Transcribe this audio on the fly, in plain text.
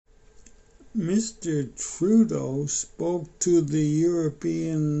Mr. Trudeau spoke to the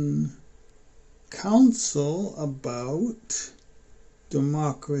European Council about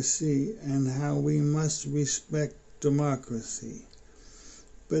democracy and how we must respect democracy.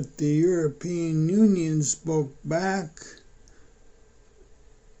 But the European Union spoke back,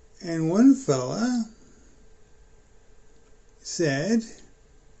 and one fella said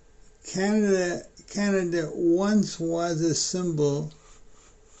Canada once was a symbol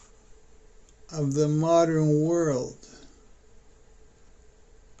of the modern world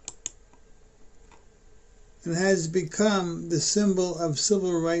and has become the symbol of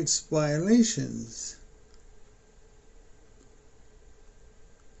civil rights violations.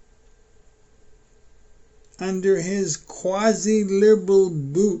 Under his quasi-liberal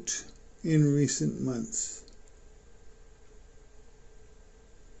boot in recent months.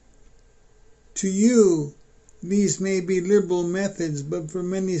 To you, these may be liberal methods, but for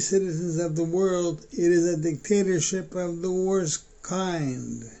many citizens of the world, it is a dictatorship of the worst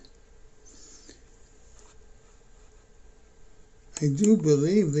kind. I do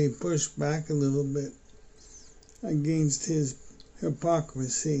believe they pushed back a little bit against his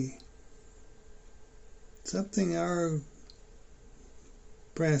hypocrisy. Something our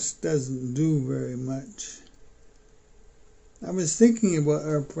press doesn't do very much. I was thinking about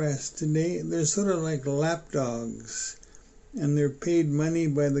our press today. They're sort of like lapdogs, and they're paid money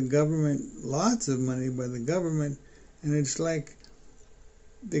by the government, lots of money by the government, and it's like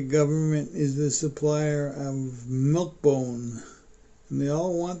the government is the supplier of milk bone, and they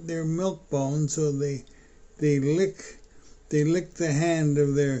all want their milk bone, so they lick the hand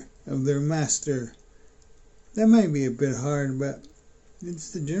of their master. That might be a bit hard, but it's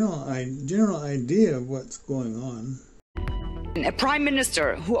the general idea of what's going on. A prime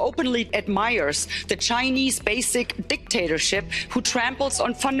minister who openly admires the Chinese basic dictatorship, who tramples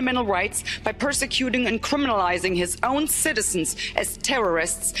on fundamental rights by persecuting and criminalizing his own citizens as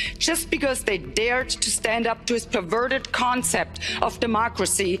terrorists just because they dared to stand up to his perverted concept of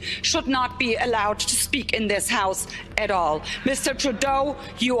democracy, should not be allowed to speak in this House at all. Mr. Trudeau,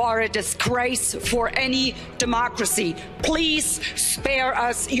 you are a disgrace for any democracy. Please spare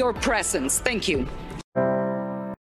us your presence. Thank you.